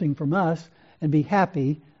take something from us and be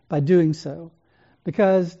happy by doing so.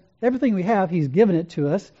 Because everything we have, He's given it to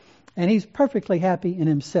us, and He's perfectly happy in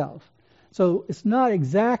Himself. So it's not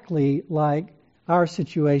exactly like our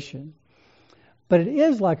situation. But it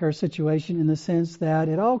is like our situation in the sense that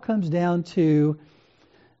it all comes down to,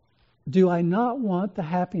 do I not want the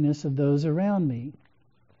happiness of those around me?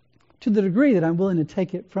 To the degree that I'm willing to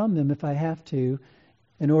take it from them if I have to,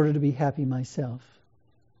 in order to be happy myself.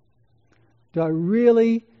 Do I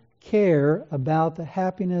really care about the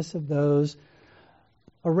happiness of those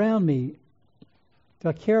around me? Do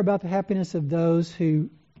I care about the happiness of those who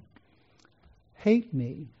hate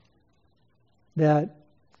me, that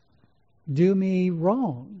do me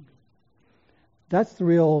wrong? That's the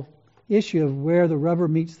real issue of where the rubber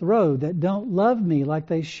meets the road, that don't love me like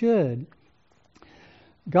they should.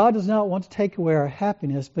 God does not want to take away our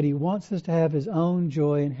happiness, but He wants us to have His own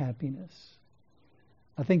joy and happiness.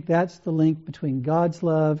 I think that's the link between God's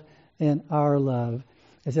love and our love.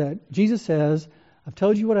 Is that Jesus says, I've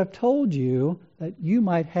told you what I've told you, that you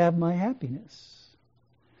might have my happiness.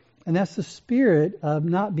 And that's the spirit of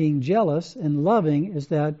not being jealous and loving, is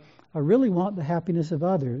that I really want the happiness of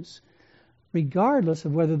others, regardless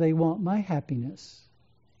of whether they want my happiness.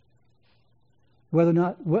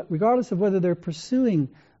 Regardless of whether they're pursuing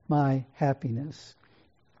my happiness.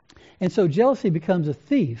 And so jealousy becomes a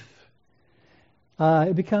thief.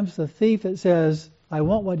 It becomes the thief that says, I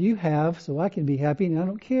want what you have so I can be happy, and I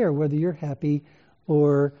don't care whether you're happy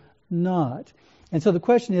or not. And so the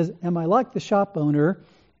question is, am I like the shop owner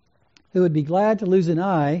who would be glad to lose an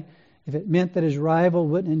eye if it meant that his rival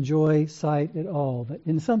wouldn't enjoy sight at all? But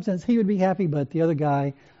in some sense, he would be happy, but the other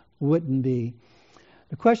guy wouldn't be.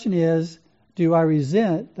 The question is, do I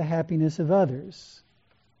resent the happiness of others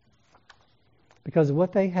because of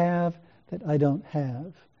what they have that I don't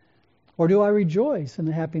have? Or do I rejoice in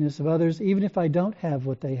the happiness of others even if I don't have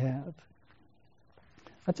what they have?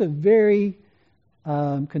 That's a very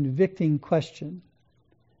convicting question.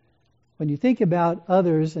 When you think about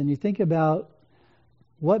others and you think about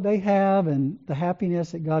what they have and the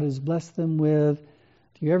happiness that God has blessed them with,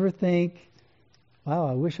 do you ever think, wow,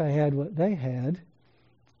 I wish I had what they had?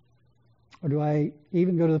 Or do I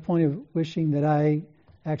even go to the point of wishing that I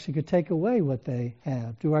actually could take away what they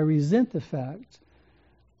have? Do I resent the fact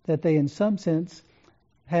that they in some sense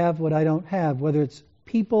have what I don't have, whether it's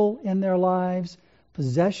people in their lives,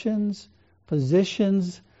 possessions,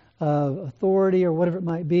 positions of authority or whatever it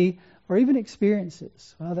might be, or even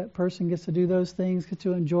experiences. Well, that person gets to do those things, gets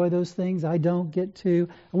to enjoy those things. I don't get to.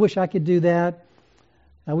 I wish I could do that.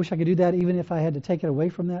 I wish I could do that even if I had to take it away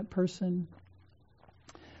from that person.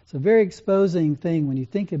 It's a very exposing thing when you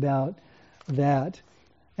think about that.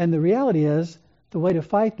 And the reality is, the way to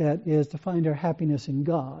fight that is to find our happiness in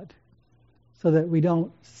God, so that we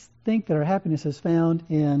don't think that our happiness is found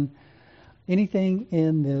in anything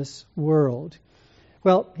in this world.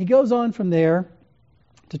 Well, he goes on from there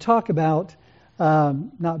to talk about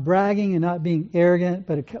not bragging and not being arrogant,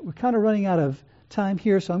 but we're kind of running out of time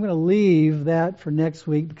here, so I'm going to leave that for next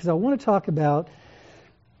week because I want to talk about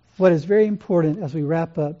what is very important as we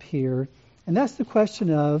wrap up here, and that's the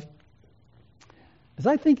question of, as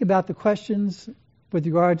I think about the questions with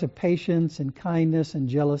regard to patience and kindness and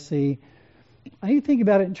jealousy, I need to think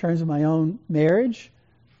about it in terms of my own marriage,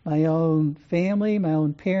 my own family, my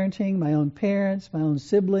own parenting, my own parents, my own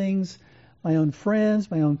siblings, my own friends,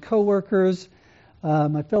 my own coworkers,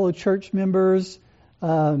 my fellow church members,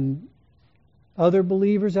 other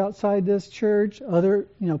believers outside this church, other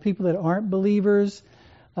people that aren't believers,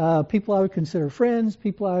 people I would consider friends,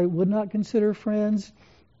 people I would not consider friends.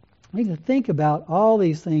 I need to think about all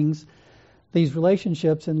these things, these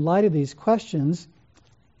relationships in light of these questions,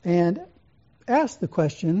 and ask the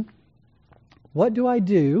question, what do I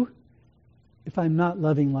do if I'm not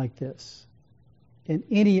loving like this in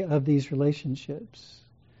any of these relationships?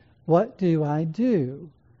 What do I do?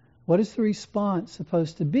 What is the response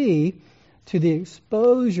supposed to be to the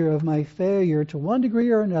exposure of my failure to one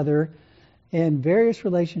degree or another in various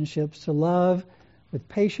relationships to love with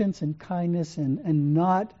patience and kindness and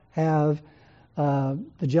not have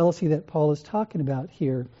the jealousy that Paul is talking about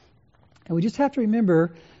here? And we just have to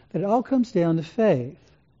remember that it all comes down to faith.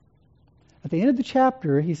 At the end of the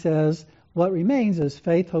chapter, he says, what remains is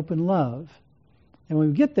faith, hope, and love. And when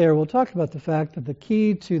we get there, we'll talk about the fact that the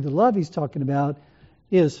key to the love he's talking about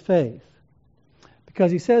is faith.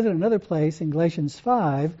 Because he says in another place, in Galatians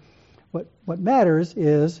 5, what matters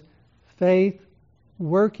is faith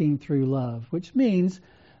working through love, which means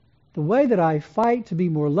the way that I fight to be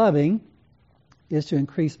more loving is to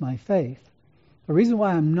increase my faith. The reason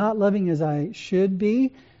why I'm not loving as I should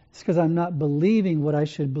be is because I'm not believing what I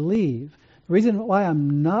should believe. The reason why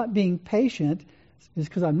I'm not being patient is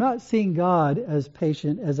because I'm not seeing God as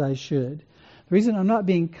patient as I should. The reason I'm not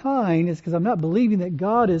being kind is because I'm not believing that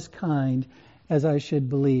God is kind as I should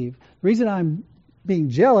believe. The reason I'm being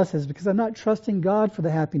jealous is because I'm not trusting God for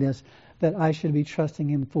the happiness that I should be trusting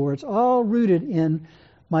Him for. It's all rooted in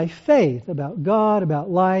my faith about God, about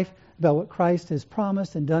life, about what Christ has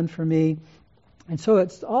promised and done for me. And so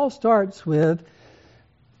it all starts with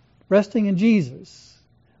resting in Jesus.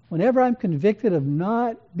 Whenever I'm convicted of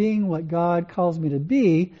not being what God calls me to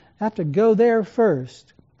be, I have to go there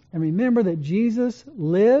first and remember that Jesus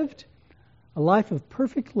lived a life of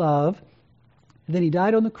perfect love, and then He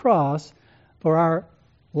died on the cross for our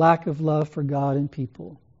lack of love for God and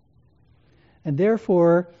people. And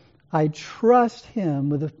therefore, I trust Him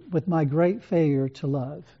with my great failure to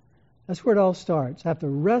love. That's where it all starts. I have to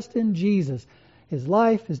rest in Jesus, His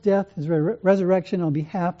life, His death, His resurrection on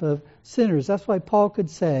behalf of sinners. That's why Paul could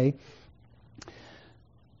say,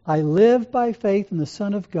 I live by faith in the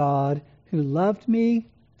Son of God who loved me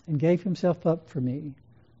and gave Himself up for me.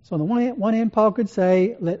 So on the one hand, Paul could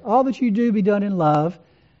say, let all that you do be done in love.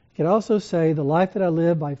 He could also say, the life that I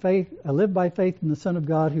live by faith in the Son of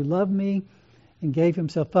God who loved me and gave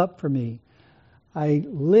Himself up for me. I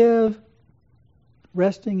live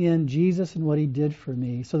resting in Jesus and what He did for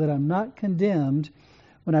me so that I'm not condemned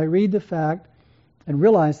when I read the fact and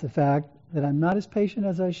realize the fact that I'm not as patient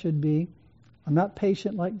as I should be. I'm not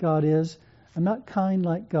patient like God is. I'm not kind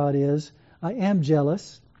like God is. I am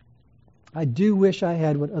jealous. I do wish I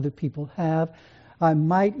had what other people have. I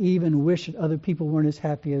might even wish that other people weren't as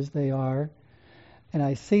happy as they are. And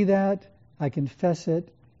I see that, I confess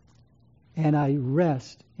it, and I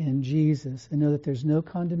rest in Jesus and know that there's no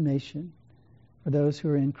condemnation for those who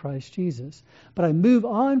are in Christ Jesus. But I move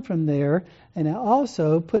on from there, and I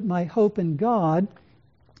also put my hope in God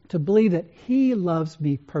to believe that He loves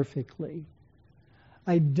me perfectly.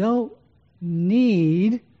 I don't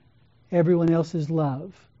need everyone else's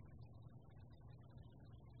love.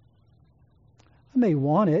 I may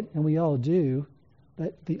want it, and we all do,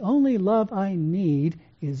 but the only love I need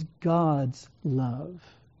is God's love.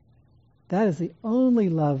 That is the only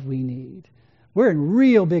love we need. We're in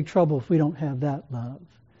real big trouble if we don't have that love.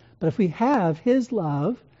 But if we have His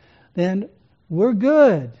love, then we're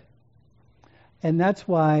good. And that's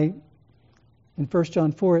why in 1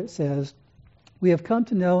 John 4 it says, we have come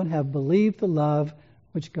to know and have believed the love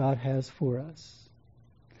which God has for us.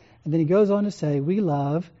 And then he goes on to say, we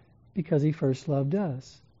love because he first loved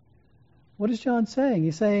us. What is John saying?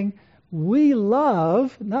 He's saying, we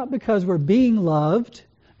love not because we're being loved,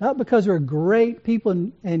 not because we're great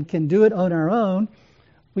people and can do it on our own.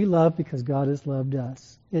 We love because God has loved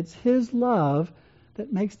us. It's his love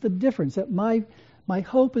that makes the difference. That my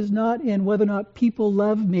hope is not in whether or not people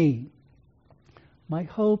love me. My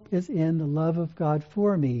hope is in the love of God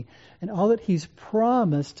for me and all that he's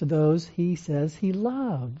promised to those he says he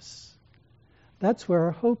loves. That's where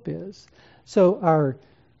our hope is. So our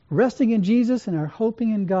resting in Jesus and our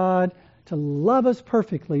hoping in God to love us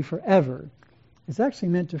perfectly forever is actually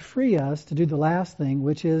meant to free us to do the last thing,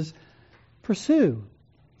 which is pursue.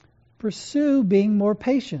 Pursue being more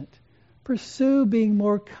patient. Pursue being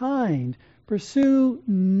more kind. Pursue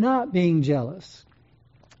not being jealous.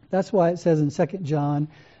 That's why it says in 2 John,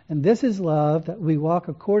 and this is love, that we walk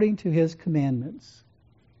according to his commandments.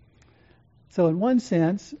 So in one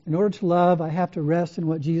sense, in order to love, I have to rest in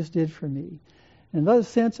what Jesus did for me. In another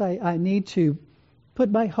sense, I need to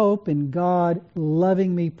put my hope in God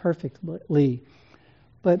loving me perfectly.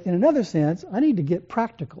 But in another sense, I need to get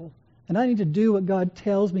practical. And I need to do what God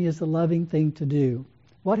tells me is the loving thing to do.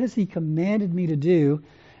 What has he commanded me to do?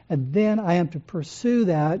 And then I am to pursue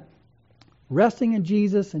that, resting in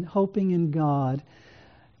Jesus and hoping in God.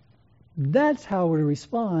 That's how we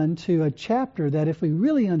respond to a chapter that, if we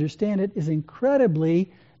really understand it, is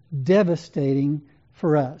incredibly devastating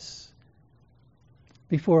for us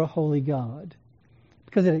before a holy God.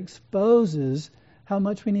 Because it exposes how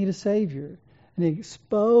much we need a Savior. And it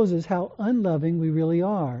exposes how unloving we really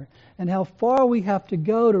are. And how far we have to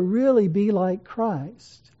go to really be like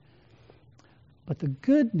Christ. But the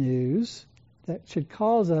good news that should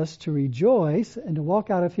cause us to rejoice and to walk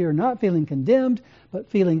out of here not feeling condemned, but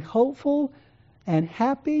feeling hopeful and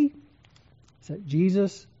happy, is that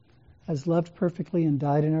Jesus has loved perfectly and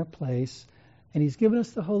died in our place. And he's given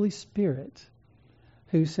us the Holy Spirit,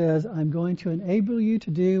 who says, I'm going to enable you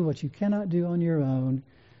to do what you cannot do on your own.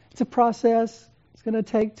 It's a process. It's going to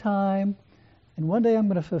take time. And one day I'm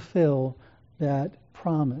going to fulfill that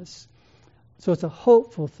promise. So it's a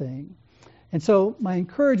hopeful thing. And so my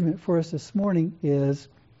encouragement for us this morning is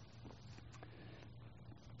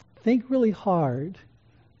think really hard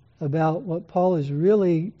about what Paul is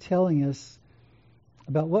really telling us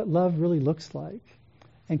about what love really looks like,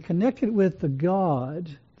 and connect it with the God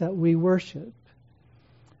that we worship,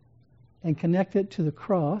 and connect it to the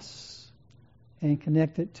cross, and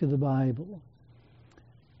connect it to the Bible.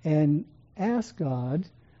 And ask God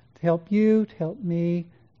to help you, to help me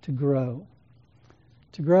to grow.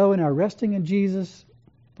 To grow in our resting in Jesus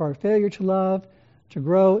for our failure to love, to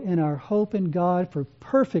grow in our hope in God for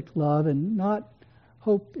perfect love and not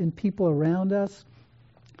hope in people around us,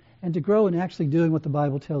 and to grow in actually doing what the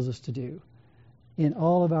Bible tells us to do in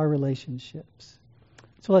all of our relationships.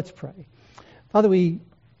 So let's pray. Father, we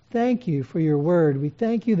thank you for your word. We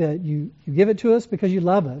thank you that you give it to us because you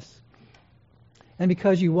love us and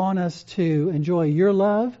because you want us to enjoy your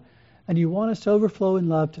love and you want us to overflow in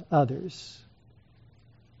love to others.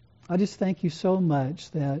 I just thank you so much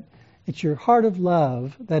that it's your heart of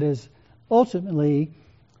love that is ultimately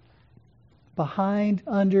behind,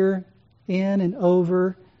 under, in, and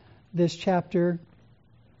over this chapter.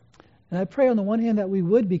 And I pray on the one hand that we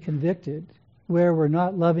would be convicted where we're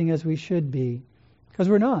not loving as we should be, because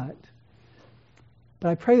we're not. But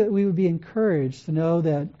I pray that we would be encouraged to know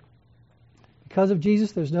that because of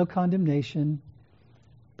Jesus there's no condemnation,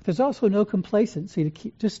 but there's also no complacency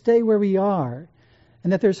to stay where we are.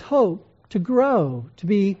 And that there's hope to grow, to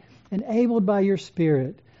be enabled by your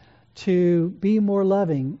Spirit, to be more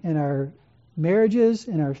loving in our marriages,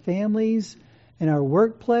 in our families, in our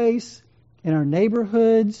workplace, in our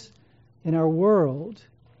neighborhoods, in our world.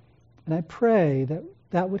 And I pray that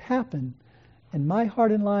that would happen in my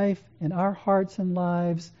heart and life, in our hearts and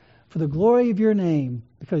lives, for the glory of your name,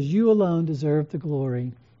 because you alone deserve the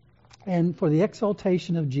glory, and for the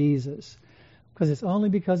exaltation of Jesus. Because it's only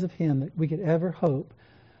because of him that we could ever hope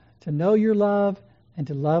to know your love and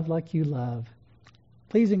to love like you love.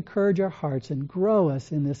 Please encourage our hearts and grow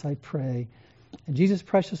us in this, I pray. In Jesus'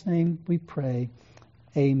 precious name we pray.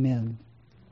 Amen.